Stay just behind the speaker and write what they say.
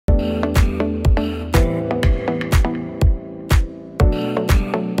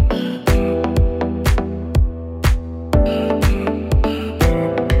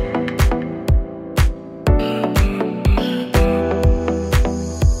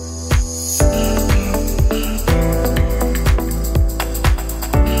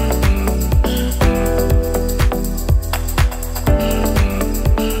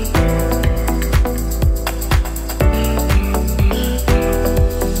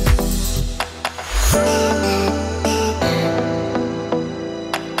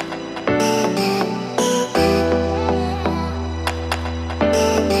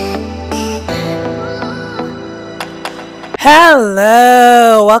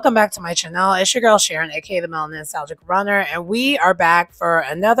Hello, welcome back to my channel. It's your girl Sharon, aka the Melanin Nostalgic Runner, and we are back for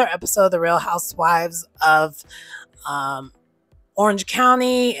another episode of the Real Housewives of Orange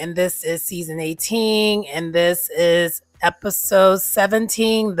County, and this is season 18, and this is episode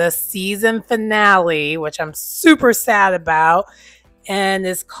 17, the season finale, which I'm super sad about, and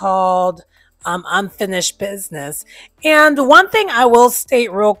it's called Unfinished Business. And one thing I will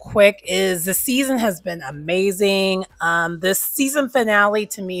state real quick is the season has been amazing. This season finale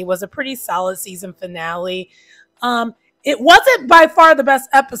to me was a pretty solid season finale. It wasn't by far the best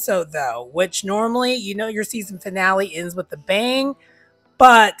episode though, which normally, you know, your season finale ends with a bang,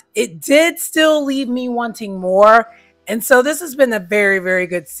 but it did still leave me wanting more. And so this has been a very, very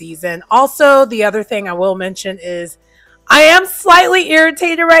good season. Also, the other thing I will mention is I am slightly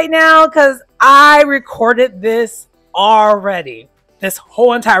irritated right now because I recorded this already, this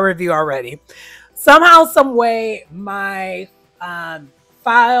whole entire review already. Somehow, some way, my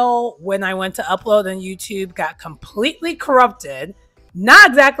file when I went to upload on YouTube got completely corrupted. Not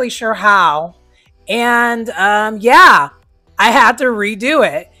exactly sure how. And yeah, I had to redo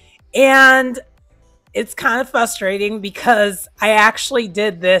it. And it's kind of frustrating because I actually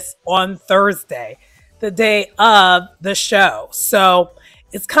did this on Thursday, the day of the show. So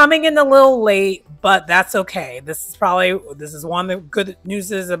it's coming in a little late, but that's okay. This is one of the good news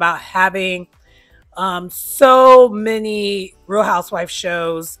is about having so many Real Housewives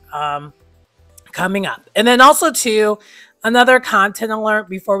shows coming up. And then also too, another content alert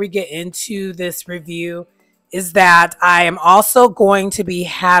before we get into this review is that I am also going to be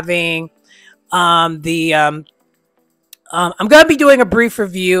having I'm going to be doing a brief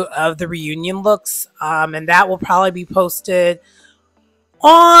review of the reunion looks, and that will probably be posted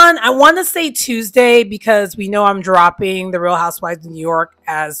on, I want to say Tuesday, because we know I'm dropping the Real Housewives of New York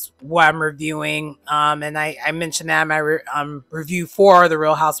as what I'm reviewing, and I mentioned that in my review for the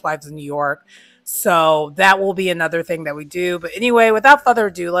Real Housewives of New York, so that will be another thing that we do. But anyway, without further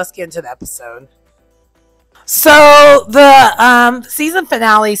ado, let's get into the episode. So the season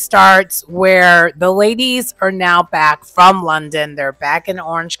finale starts where the ladies are now back from London. They're back in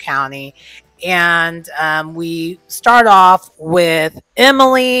Orange County. And we start off with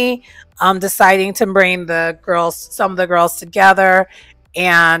Emily deciding to bring some of the girls together.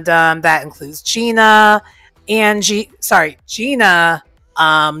 And that includes Gina, Gina,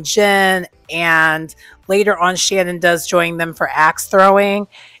 Jen, and later on Shannon does join them for axe throwing.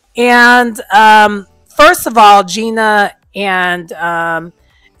 And first of all, Gina and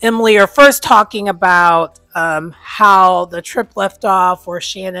Emily are first talking about how the trip left off, where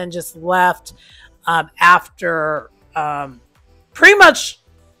Shannon just left after pretty much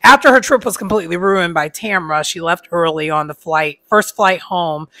after her trip was completely ruined by Tamra. She left early on the first flight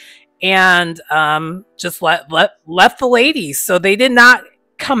home, and just left the ladies. So they did not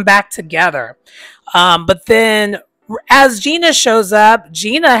come back together. But then as Gina shows up,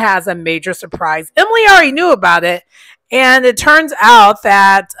 Gina has a major surprise. Emily already knew about it. And it turns out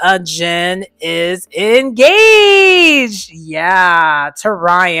that Jen is engaged. Yeah, to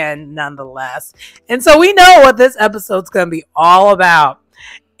Ryan nonetheless. And so we know what this episode's going to be all about.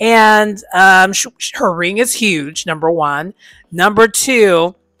 And her ring is huge, number one. Number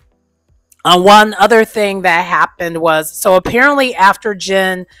two, one other thing that happened was, so apparently after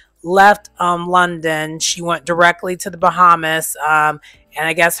Jen left London, she went directly to the Bahamas. And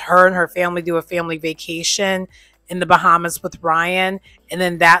I guess her and her family do a family vacation in the Bahamas with Ryan, and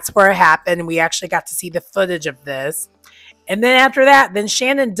then that's where it happened. We actually got to see the footage of this. And then after that, then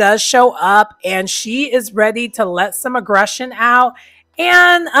Shannon does show up, and she is ready to let some aggression out.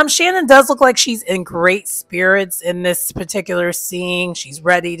 And Shannon does look like she's in great spirits in this particular scene. She's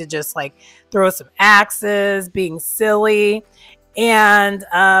ready to just like throw some axes, being silly. And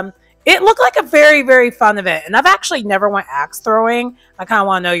it looked like a very, very fun event. And I've actually never went axe throwing. I kind of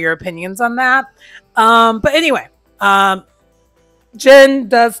want to know your opinions on that. But anyway, Jen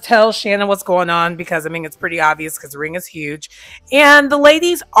does tell Shannon what's going on, because I mean it's pretty obvious because the ring is huge, and the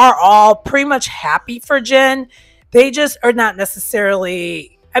ladies are all pretty much happy for Jen. They just are not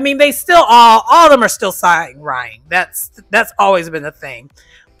necessarily, I mean, they still all of them are still siding Ryan. That's always been a thing,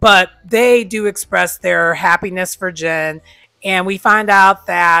 but they do express their happiness for Jen. And we find out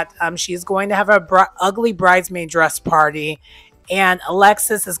that she's going to have a ugly bridesmaid dress party, and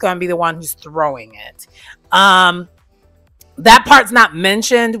Alexis is going to be the one who's throwing it. That part's not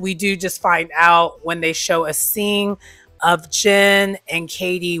mentioned. We do just find out when they show a scene of Jen and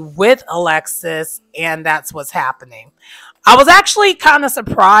Katie with Alexis, and that's what's happening. I was actually kind of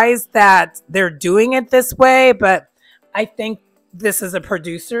surprised that they're doing it this way, but I think this is a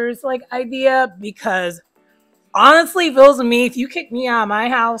producer's idea, because Honestly, if it was me, if you kick me out of my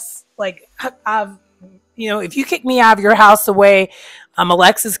house, like I've, if you kick me out of your house the way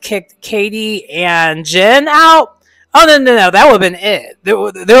Alexis kicked Katie and Jen out, oh no, that would have been it. There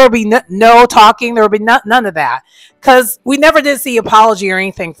would be no talking. There would be none of that because we never did see apology or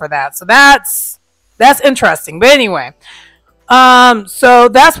anything for that. So that's interesting. But anyway, so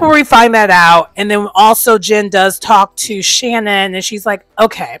that's where we find that out, and then also Jen does talk to Shannon, and she's like,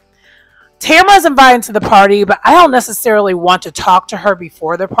 okay. Tamara's invited to the party, but I don't necessarily want to talk to her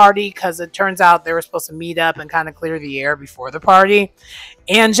before the party because it turns out they were supposed to meet up and kind of clear the air before the party.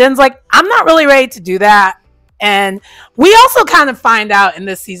 And Jen's like, I'm not really ready to do that. And we also kind of find out in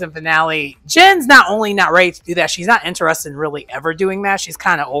this season finale, Jen's not only not ready to do that, she's not interested in really ever doing that. She's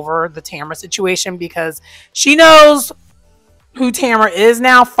kind of over the Tamara situation because she knows who Tamara is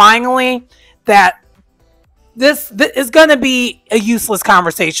now, finally, that this is going to be a useless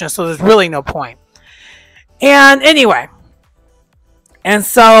conversation, so there's really no point. And anyway, and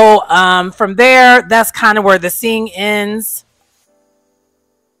so from there, that's kind of where the scene ends.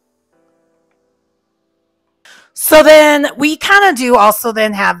 So then we kind of do also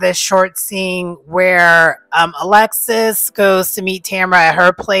then have this short scene where Alexis goes to meet Tamara at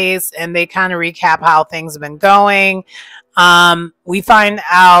her place, and they kind of recap how things have been going. We find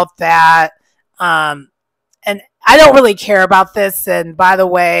out that and I don't really care about this. And by the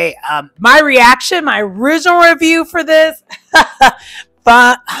way, my reaction, my original review for this,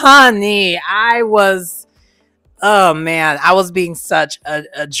 but honey, oh man, I was being such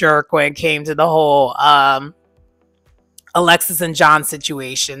a jerk when it came to the whole Alexis and John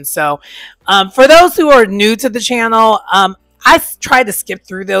situation. So for those who are new to the channel, I try to skip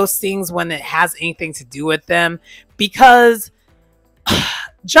through those things when it has anything to do with them because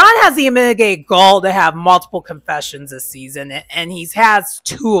John has the unmitigated gall to have multiple confessions this season, and he has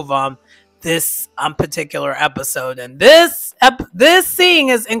 2 of them this particular episode. And this scene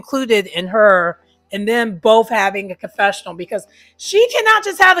is included in her and them both having a confessional because she cannot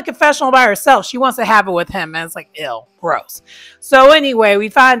just have a confessional by herself. She wants to have it with him, and it's like, ew, gross. So anyway, we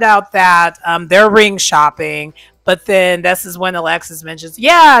find out that they're ring shopping. But then this is when Alexis mentions,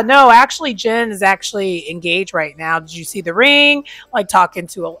 yeah, no, actually, Jen is actually engaged right now. Did you see the ring? Like talking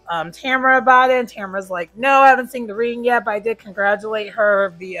to Tamara about it. And Tamara's like, no, I haven't seen the ring yet, but I did congratulate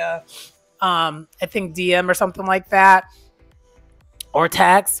her via, I think, DM or something like that. Or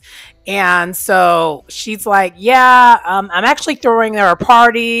text. And so she's like, yeah, I'm actually throwing her a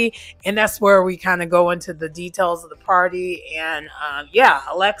party. And that's where we kind of go into the details of the party. And yeah,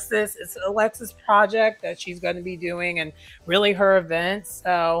 it's Alexis' project that she's going to be doing and really her event.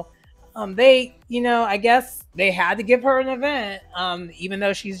 So they, I guess they had to give her an event, even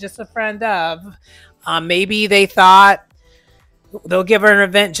though she's just a friend of. Maybe they thought they'll give her an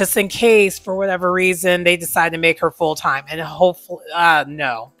event just in case, for whatever reason, they decide to make her full-time. And hopefully,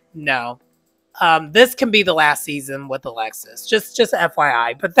 no. This can be the last season with Alexis. Just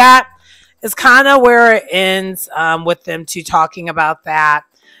FYI. But that is kind of where it ends with them 2 talking about that.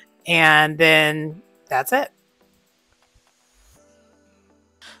 And then that's it.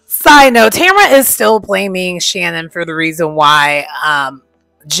 Side note, Tamara is still blaming Shannon for the reason why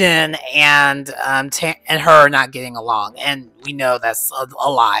Jen and her are not getting along, and we know that's a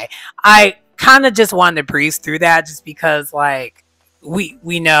lie. I kind of just wanted to breeze through that just because, like, we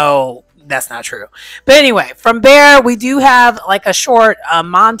know that's not true. But anyway, from there we do have like a short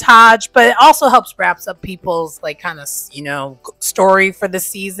montage, but it also helps wraps up people's like kind of story for the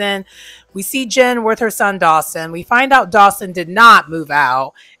season. We see Jen with her son Dawson. We find out Dawson did not move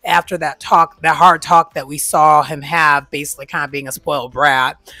out after that hard talk that we saw him have, basically kind of being a spoiled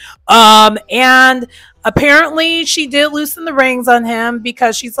brat. And apparently she did loosen the reins on him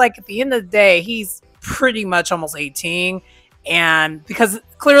because she's like, at the end of the day, he's pretty much almost 18. And because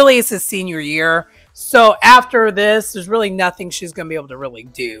clearly it's his senior year. So after this, there's really nothing she's going to be able to really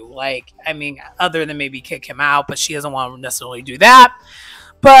do. Like, I mean, other than maybe kick him out, but she doesn't want to necessarily do that.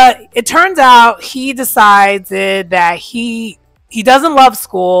 But it turns out he decided that he doesn't love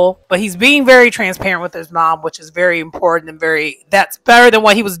school, but he's being very transparent with his mom, which is very important and that's better than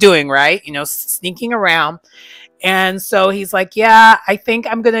what he was doing, right? Sneaking around. And so he's like, yeah, I think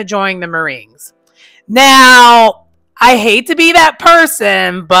I'm going to join the Marines. Now, I hate to be that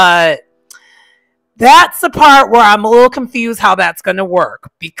person, but that's the part where I'm a little confused how that's going to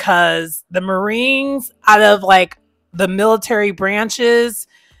work, because the Marines, out of like the military branches,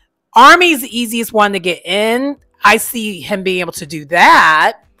 Army's the easiest one to get in. I see him being able to do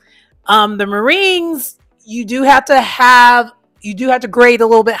that. The Marines, you do have to grade a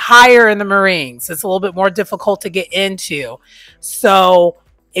little bit higher in the Marines. It's a little bit more difficult to get into. So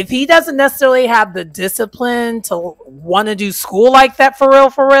if he doesn't necessarily have the discipline to want to do school like that for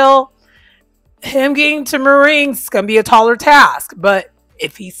real, him getting to Marines is going to be a taller task. But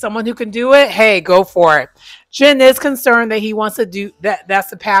if he's someone who can do it, hey, go for it. Jen is concerned that he wants to do that. That's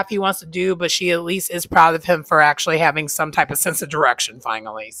the path he wants to do, but she at least is proud of him for actually having some type of sense of direction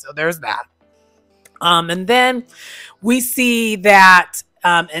finally. So there's that. And then we see that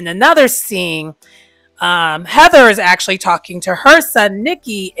in another scene, Heather is actually talking to her son,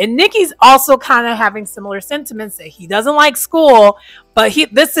 Nikki, and Nikki's also kind of having similar sentiments that he doesn't like school, but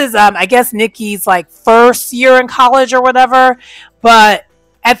this is, I guess, Nikki's like first year in college or whatever. But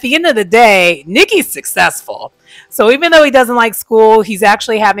at the end of the day, Nikki's successful. So even though he doesn't like school, he's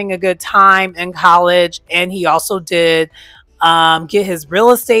actually having a good time in college. And he also did get his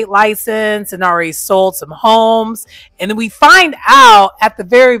real estate license and already sold some homes. And then we find out at the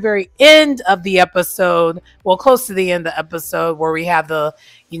very, very end of the episode, well, close to the end of the episode, where we have the,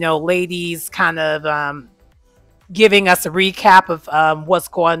 ladies kind of giving us a recap of what's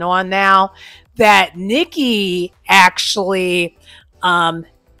going on now, that Nikki actually,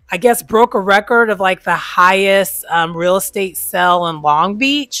 I guess, broke a record of like the highest real estate sale in Long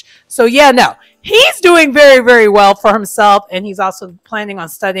Beach. So yeah, no, he's doing very, very well for himself. And he's also planning on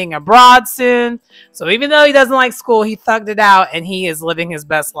studying abroad soon. So even though he doesn't like school, he thugged it out and he is living his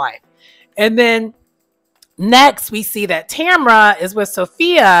best life. And then next we see that Tamra is with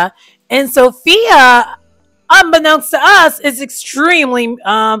Sophia, and Sophia, unbeknownst to us, is extremely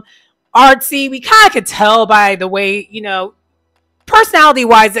artsy. We kind of could tell by the way, personality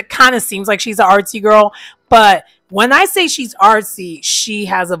wise, it kind of seems like she's an artsy girl. But when I say she's artsy, she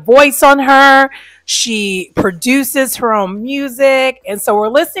has a voice on her. She produces her own music. And so we're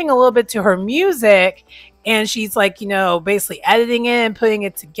listening a little bit to her music, and she's like, basically editing it and putting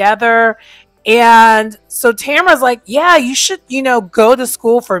it together. And so Tamara's like, yeah, you should, go to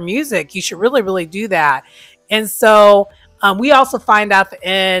school for music. You should really, really do that. And so we also find out at the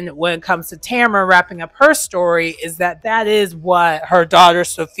end, when it comes to Tamara wrapping up her story, is that is what her daughter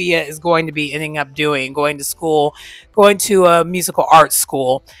Sophia is going to be ending up doing, going to school, going to a musical arts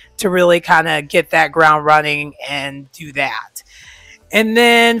school to really kind of get that ground running and do that. And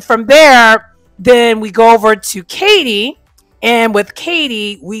then from there, then we go over to Katie. And with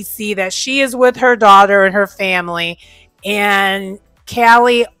Katie, we see that she is with her daughter and her family. And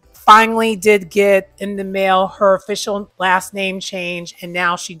Callie finally did get in the mail her official last name change, and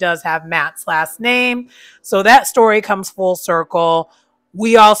now she does have Matt's last name. So that story comes full circle.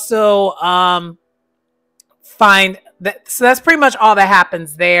 We also find that, so that's pretty much all that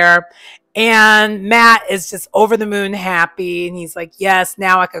happens there. And Matt is just over the moon happy, and he's like, yes,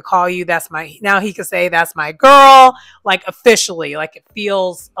 now I could call you, now he could say that's my girl, like officially, like it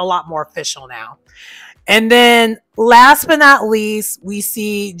feels a lot more official now. And then last but not least, we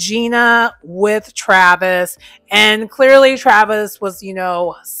see Gina with Travis. And clearly Travis was,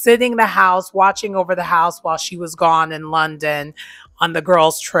 sitting in the house, watching over the house while she was gone in London on the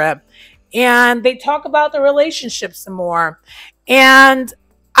girls' trip. And they talk about the relationship some more. And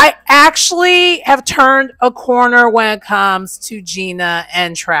I actually have turned a corner when it comes to Gina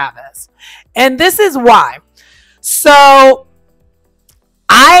and Travis. And this is why. So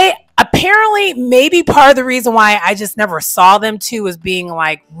apparently, maybe part of the reason why I just never saw them two as being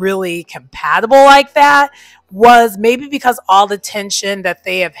like really compatible like that was maybe because all the tension that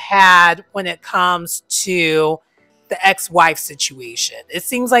they have had when it comes to the ex-wife situation. It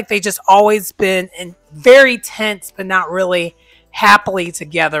seems like they just always been in very tense, but not really happily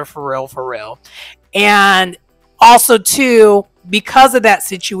together for real. And also too, because of that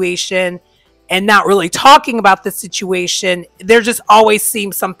situation, and not really talking about the situation, there just always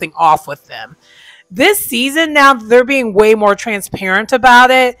seems something off with them. This season, now they're being way more transparent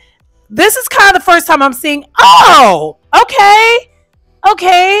about it. This is kind of the first time I'm seeing, oh,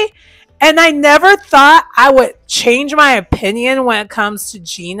 okay. And I never thought I would change my opinion when it comes to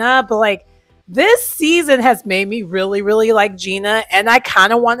Gina, but like this season has made me really, really like Gina, and I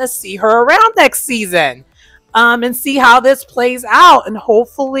kind of want to see her around next season and see how this plays out, and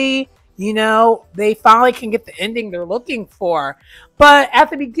hopefully they finally can get the ending they're looking for. But at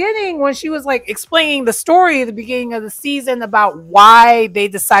the beginning, when she was like explaining the story at the beginning of the season about why they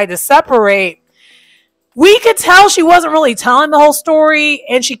decided to separate, we could tell she wasn't really telling the whole story.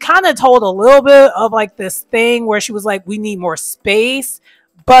 And she kind of told a little bit of like this thing where she was like, we need more space.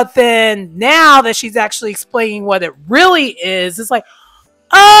 But then now that she's actually explaining what it really is, it's like,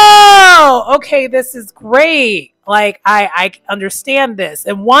 oh, okay, this is great. Like, I understand this.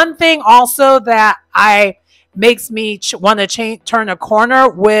 And one thing also that I makes me want to turn a corner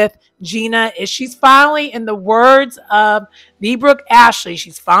with Gina is she's finally, in the words of Brooke Ashley,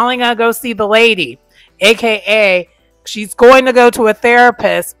 she's finally going to go see the lady, aka she's going to go to a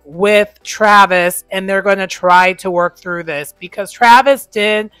therapist with Travis, and they're going to try to work through this, because Travis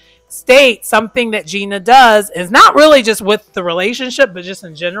did state something that Gina does is not really just with the relationship, but just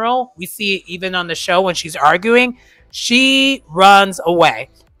in general. We see it even on the show when she's arguing. She runs away.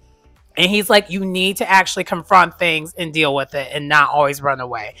 And he's like, you need to actually confront things and deal with it and not always run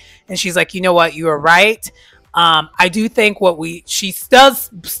away. And she's like, you know what? You are right. I do think she does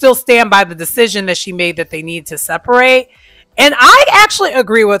still stand by the decision that she made that they need to separate. And I actually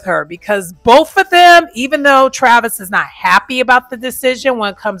agree with her, because both of them, even though Travis is not happy about the decision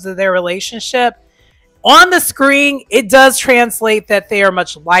when it comes to their relationship, on the screen, it does translate that they are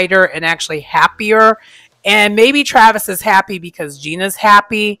much lighter and actually happier. And maybe Travis is happy because Gina's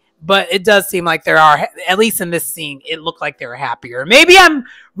happy, but it does seem like there are, at least in this scene, it looked like they're happier. Maybe I'm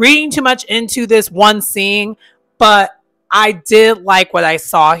reading too much into this one scene, but I did like what I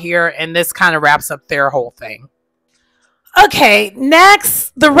saw here, and this kind of wraps up their whole thing. Okay,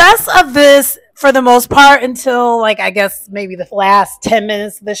 next, the rest of this, for the most part, until like I guess maybe the last 10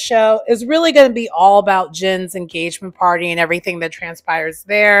 minutes of the show, is really going to be all about Jen's engagement party and everything that transpires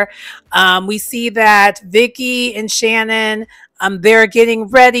there. We see that Vicky and Shannon, they're getting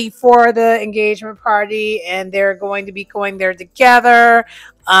ready for the engagement party, and they're going to be going there together.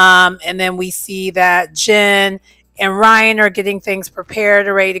 And then we see that Jen and Ryan are getting things prepared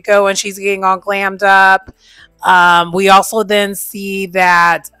and ready to go, and she's getting all glammed up. We also then see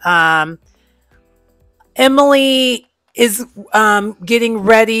that Emily is getting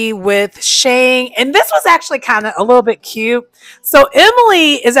ready with Shane, and this was actually kind of a little bit cute. So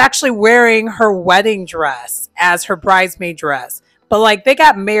Emily is actually wearing her wedding dress as her bridesmaid dress, but like they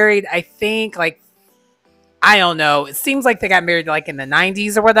got married, I think, like, I don't know, it seems like they got married like in the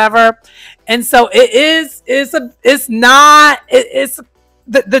 90s or whatever. And so the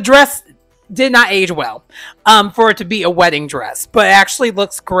dress did not age well for it to be a wedding dress, but it actually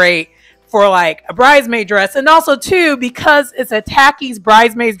looks great for like a bridesmaid dress. And also too, because it's a Tacky's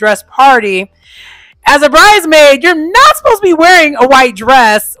bridesmaid dress party, as a bridesmaid, you're not supposed to be wearing a white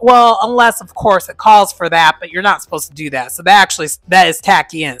dress. Well, unless of course it calls for that, but you're not supposed to do that. So that is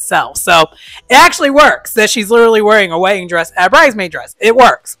tacky in itself. So it actually works that she's literally wearing a wedding dress, a bridesmaid dress. It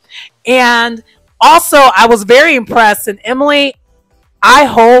works. And also I was very impressed. And Emily, I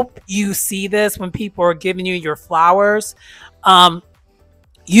hope you see this when people are giving you your flowers.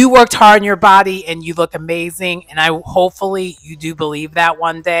 You worked hard in your body and you look amazing. And hopefully you do believe that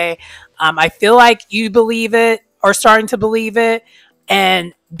one day. I feel like you believe it or starting to believe it.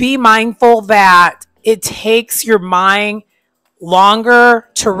 And be mindful that it takes your mind longer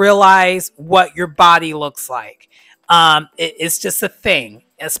to realize what your body looks like. It's just a thing,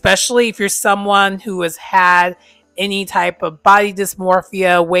 especially if you're someone who has had any type of body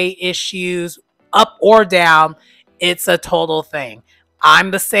dysmorphia, weight issues, up or down. It's a total thing.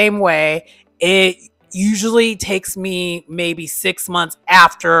 I'm the same way. It usually takes me maybe 6 months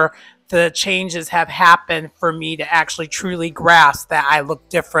after the changes have happened for me to actually truly grasp that I look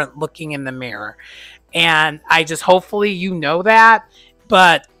different looking in the mirror. And I just, hopefully you know that.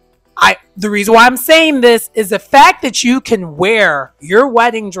 But the reason why I'm saying this is the fact that you can wear your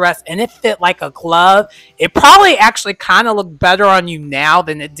wedding dress and it fit like a glove. It probably actually kind of looked better on you now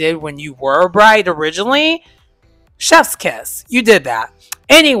than it did when you were a bride originally. Chef's kiss. You did that.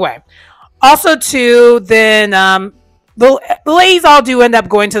 Anyway, also too, then the ladies all do end up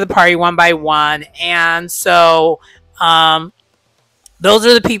going to the party one by one. And so those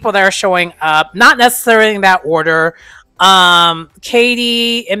are the people that are showing up. Not necessarily in that order.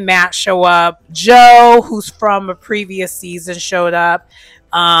 Katie and Matt show up. Joe, who's from a previous season, showed up.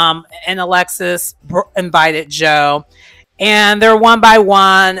 And Alexis invited Joe. And they're one by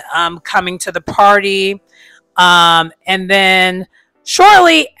one coming to the party. And then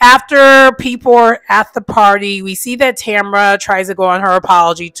shortly after people are at the party, we see that Tamra tries to go on her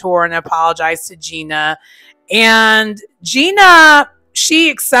apology tour and apologize to Gina. And Gina, she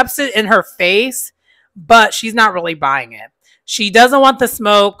accepts it in her face, but she's not really buying it. She doesn't want the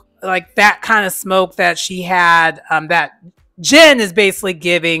smoke, like that kind of smoke that she had, that Jen is basically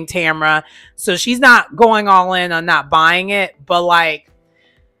giving Tamra. So she's not going all in on not buying it, but like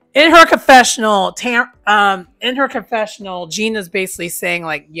in her confessional, Gina's basically saying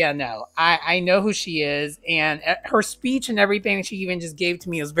like, yeah, no, I know who she is. And her speech and everything she even just gave to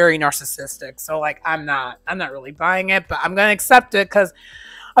me was very narcissistic. So like, I'm not really buying it, but I'm going to accept it because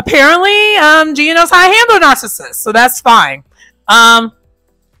apparently Gina knows how to handle a narcissist. So that's fine.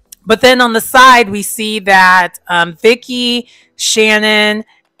 But then on the side, we see that Vicky, Shannon,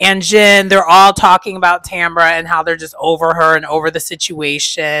 and Jen, they're all talking about Tamra and how they're just over her and over the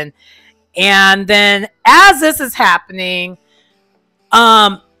situation. And then as this is happening,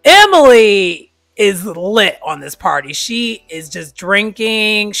 Emily is lit on this party. She is just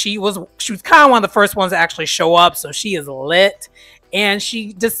drinking. She was kind of one of the first ones to actually show up, so she is lit. And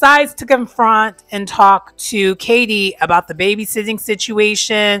she decides to confront and talk to Katie about the babysitting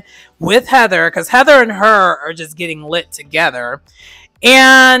situation with Heather, because Heather and her are just getting lit together.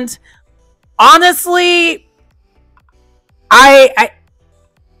 And honestly,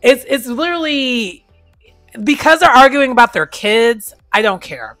 it's literally because they're arguing about their kids. I don't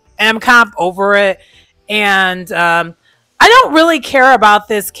care, and I'm kind of over it. And I don't really care about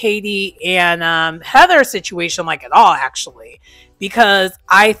this Katie and Heather situation like at all, actually, because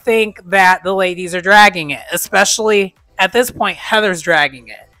I think that the ladies are dragging it, especially at this point. Heather's dragging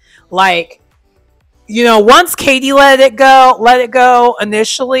it. Like, you know, once Katie let it go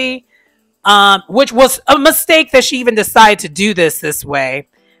initially, which was a mistake that she even decided to do this way.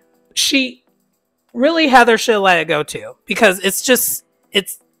 Heather should let it go too, because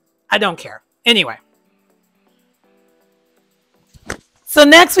I don't care. Anyway. So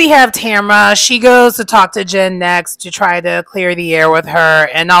next we have Tamra. She goes to talk to Jen next to try to clear the air with her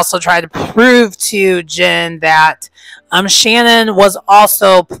and also try to prove to Jen that Shannon was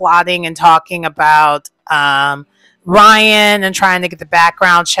also plotting and talking about Ryan and trying to get the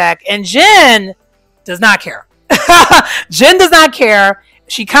background check. And Jen does not care. Jen does not care.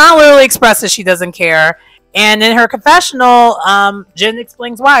 She kind of literally expresses she doesn't care. And in her confessional, Jen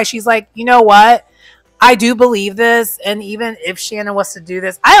explains why. She's like, you know what? I do believe this, and even if Shannon was to do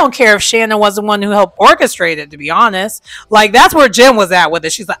this, I don't care if Shannon was the one who helped orchestrate it, to be honest. Like, that's where Jen was at with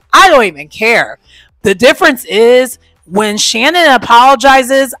it. She's like, I don't even care. The difference is when Shannon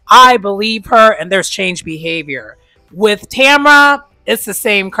apologizes, I believe her, and there's changed behavior. With Tamra, it's the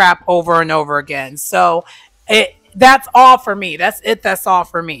same crap over and over again. So that's all for me. That's all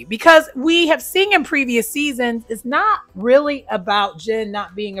for me. Because we have seen in previous seasons, it's not really about Jen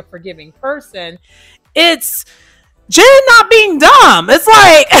not being a forgiving person. It's Jen not being dumb. It's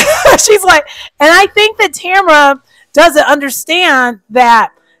like, she's like, and I think that Tamra doesn't understand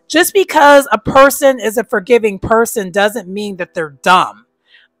that just because a person is a forgiving person doesn't mean that they're dumb.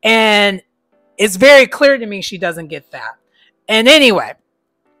 And it's very clear to me she doesn't get that. And anyway,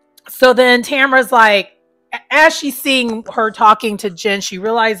 so then Tamra's like, as she's seeing her talking to Jen, she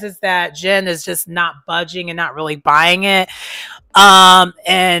realizes that Jen is just not budging and not really buying it.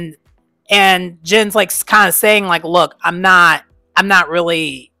 And Jen's like kind of saying like, look, I'm not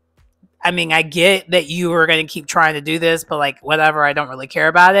really, I mean, I get that you are going to keep trying to do this, but like, whatever, I don't really care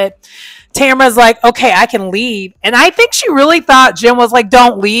about it. Tamra's like, okay, I can leave. And I think she really thought Jen was like,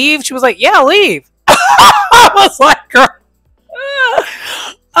 don't leave. She was like, yeah, leave. I was like, girl.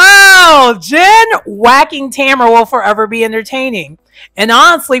 Oh, Jen whacking Tamra will forever be entertaining. And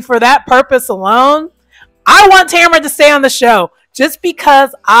honestly, for that purpose alone, I want Tamra to stay on the show just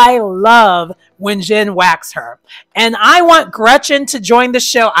because I love when Jen whacks her. And I want Gretchen to join the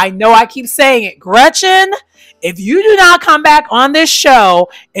show. I know I keep saying it. Gretchen, if you do not come back on this show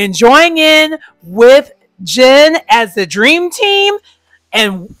and join in with Jen as the dream team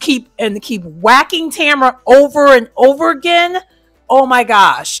and keep whacking Tamra over and over again, oh my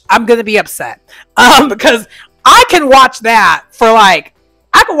gosh, I'm going to be upset. Because I can watch that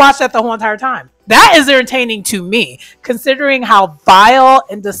the whole entire time. That is entertaining to me, considering how vile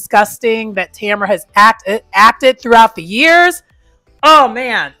and disgusting that Tamra has acted throughout the years. Oh,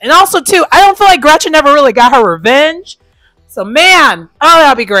 man. And also, too, I don't feel like Gretchen ever really got her revenge. So, man, oh,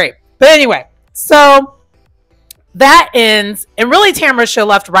 that'll be great. But anyway, so that ends. And really, Tamra should have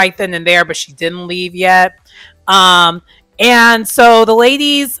left right then and there, but she didn't leave yet. And so the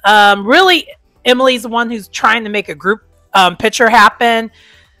ladies, really, Emily's the one who's trying to make a group picture happen.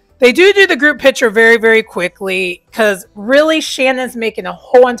 They do the group picture very, very quickly because really Shannon's making a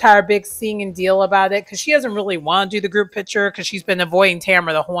whole entire big scene and deal about it because she doesn't really want to do the group picture because she's been avoiding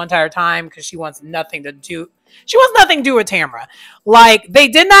Tamra the whole entire time because she wants nothing to do. She wants nothing to do with Tamra. Like, they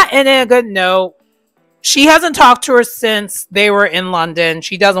did not end in a good note. She hasn't talked to her since they were in London.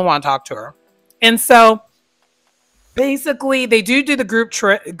 She doesn't want to talk to her. And so basically they do the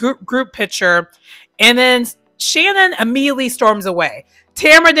group picture, and then Shannon immediately storms away.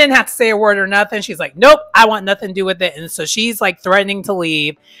 Tamra didn't have to say a word or nothing. She's like, nope, I want nothing to do with it. And so she's like threatening to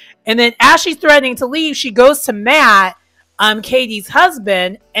leave. And then as she's threatening to leave, she goes to Matt, Katie's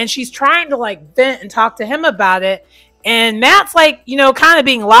husband, and she's trying to like vent and talk to him about it. And Matt's like, kind of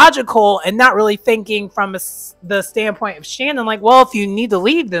being logical and not really thinking from the standpoint of Shannon, like, well, if you need to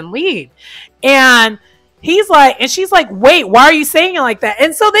leave, then leave. And he's like, and she's like, wait, why are you saying it like that?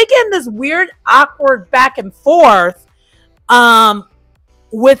 And so they get in this weird, awkward back and forth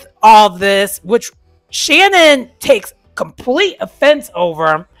with all this, which Shannon takes complete offense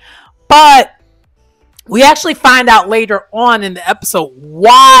over. But we actually find out later on in the episode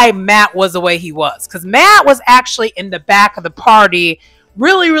why Matt was the way he was. Because Matt was actually in the back of the party,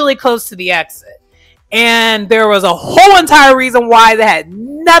 really, really close to the exit. And there was a whole entire reason why that had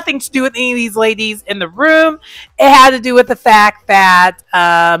nothing to do with any of these ladies in the room. It had to do with the fact that,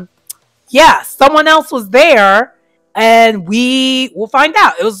 someone else was there. And we will find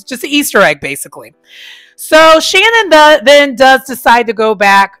out. It was just an Easter egg, basically. So Shannon then does decide to go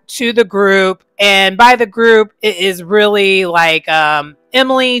back to the group. And by the group, it is really like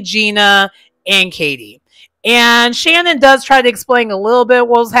Emily, Gina, and Katie. And Shannon does try to explain a little bit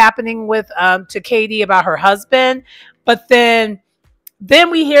what was happening with to Katie about her husband. But then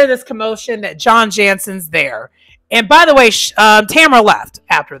we hear this commotion that John Jansen's there. And by the way, Tamara left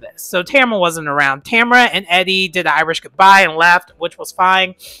after this. So Tamara wasn't around. Tamara and Eddie did the Irish goodbye and left, which was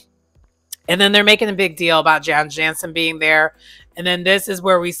fine. And then they're making a big deal about John Jansen being there. And then this is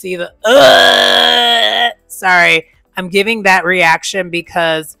where we see the... Sorry, I'm giving that reaction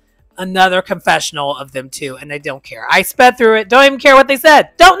because another confessional of them too. And I don't care. I sped through it. Don't even care what they said.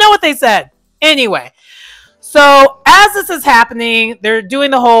 Don't know what they said. Anyway. So as this is happening, they're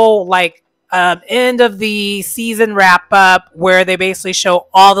doing the whole end of the season wrap up where they basically show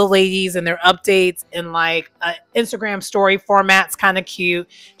all the ladies and their updates in Instagram story formats. Kind of cute.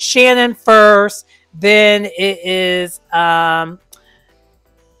 Shannon first, then it is then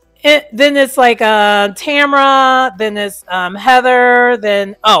it's Tamara, then it's Heather,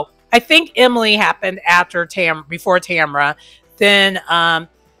 then I think Emily happened after before Tamara, then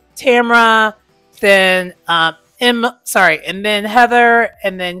Tamara, then and then Heather,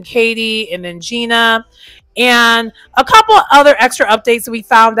 and then Katie, and then Gina. And a couple of other extra updates that we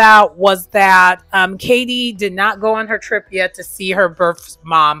found out was that Katie did not go on her trip yet to see her birth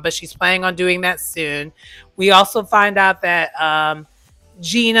mom, but she's planning on doing that soon. We also find out that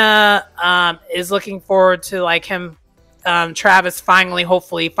Gina is looking forward to him, Travis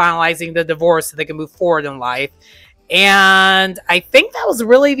hopefully finalizing the divorce so they can move forward in life. And I think that was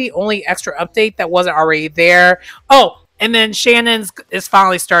really the only extra update that wasn't already there. Oh, and then Shannon is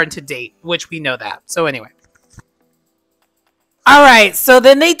finally starting to date, which we know that. So anyway. All right. So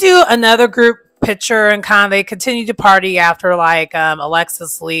then they do another group picture and they continue to party after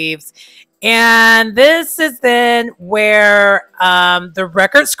Alexis leaves. And this is then where the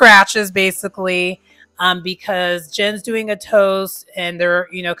record scratches basically because Jen's doing a toast and they're,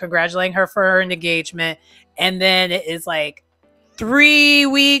 congratulating her for her engagement. And then it is 3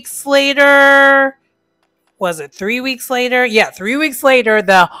 weeks later. Was it 3 weeks later? Yeah, 3 weeks later,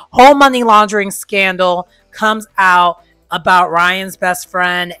 the whole money laundering scandal comes out about Ryan's best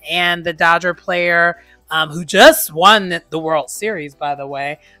friend and the Dodger player who just won the World Series, by the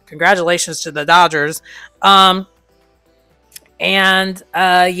way. Congratulations to the Dodgers. So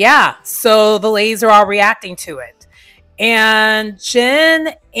the ladies are all reacting to it. And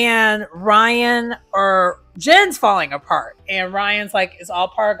Jen and Ryan Jen's falling apart. And Ryan's it's all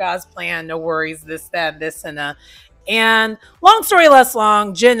part of God's plan. No worries, this, that, this, and that. And long story less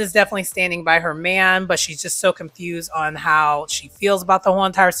long, Jen is definitely standing by her man, but she's just so confused on how she feels about the whole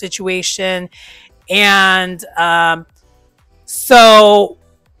entire situation. And so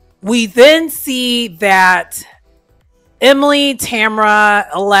we then see that Emily, Tamara,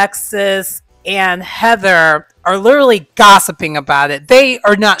 Alexis, and Heather are literally gossiping about it. They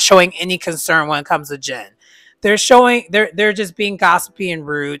are not showing any concern when it comes to Jen. They're just being gossipy and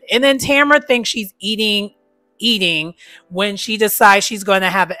rude. And then Tamara thinks she's eating when she decides she's going to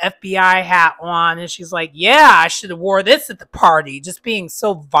have an FBI hat on. And she's like, yeah, I should have wore this at the party. Just being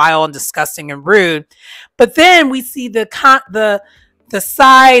so vile and disgusting and rude. But then we see the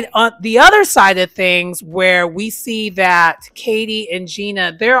side on the other side of things where we see that Katie and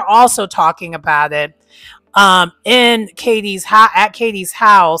Gina, they're also talking about it in at Katie's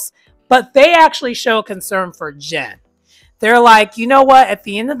house, but they actually show concern for Jen. They're like, you know what? At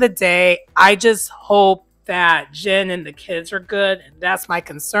the end of the day, I just hope that Jen and the kids are good, and that's my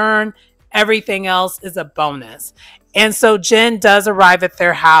concern. Everything else is a bonus. And so Jen does arrive at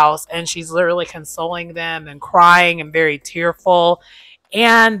their house, and she's literally consoling them and crying and very tearful.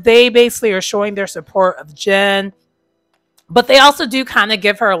 And they basically are showing their support of Jen. But they also do kind of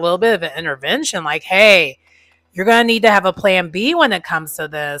give her a little bit of an intervention, like, hey, you're going to need to have a plan B when it comes to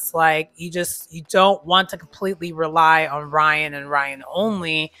this. Like, you don't want to completely rely on Ryan and Ryan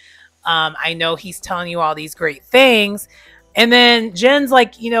only. I know he's telling you all these great things. And then Jen's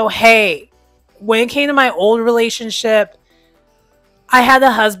like, you know, hey, when it came to my old relationship, I had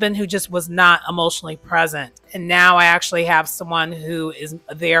a husband who just was not emotionally present. And now I actually have someone who is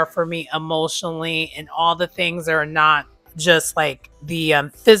there for me emotionally, and all the things are not just like the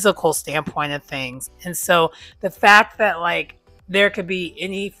physical standpoint of things. And so the fact that like there could be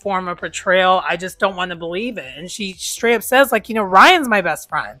any form of betrayal, I just don't want to believe it. And she straight up says, like, you know, Ryan's my best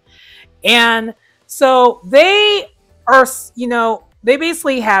friend. And so they are, you know, they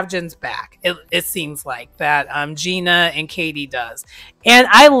basically have Jen's back. It seems like that Gina and Katie does. And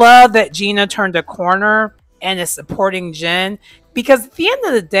I love that Gina turned a corner and is supporting Jen, because at the end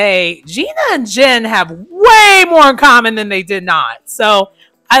of the day, Gina and Jen have way more in common than they did not. So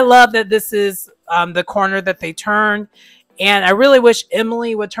I love that this is the corner that they turned. And I really wish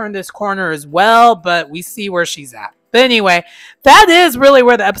Emily would turn this corner as well, but we see where she's at. But anyway, that is really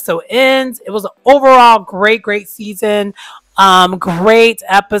where the episode ends. It was an overall great season. Great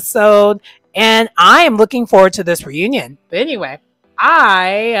episode. And I am looking forward to this reunion. But anyway,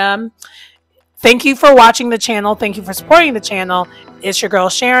 I thank you for watching the channel. Thank you for supporting the channel. It's your girl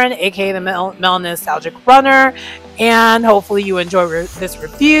Sharon, aka the Melanin Nostalgic Runner. And hopefully you enjoy this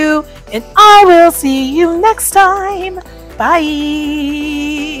review. And I will see you next time.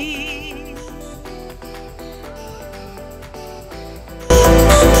 Bye.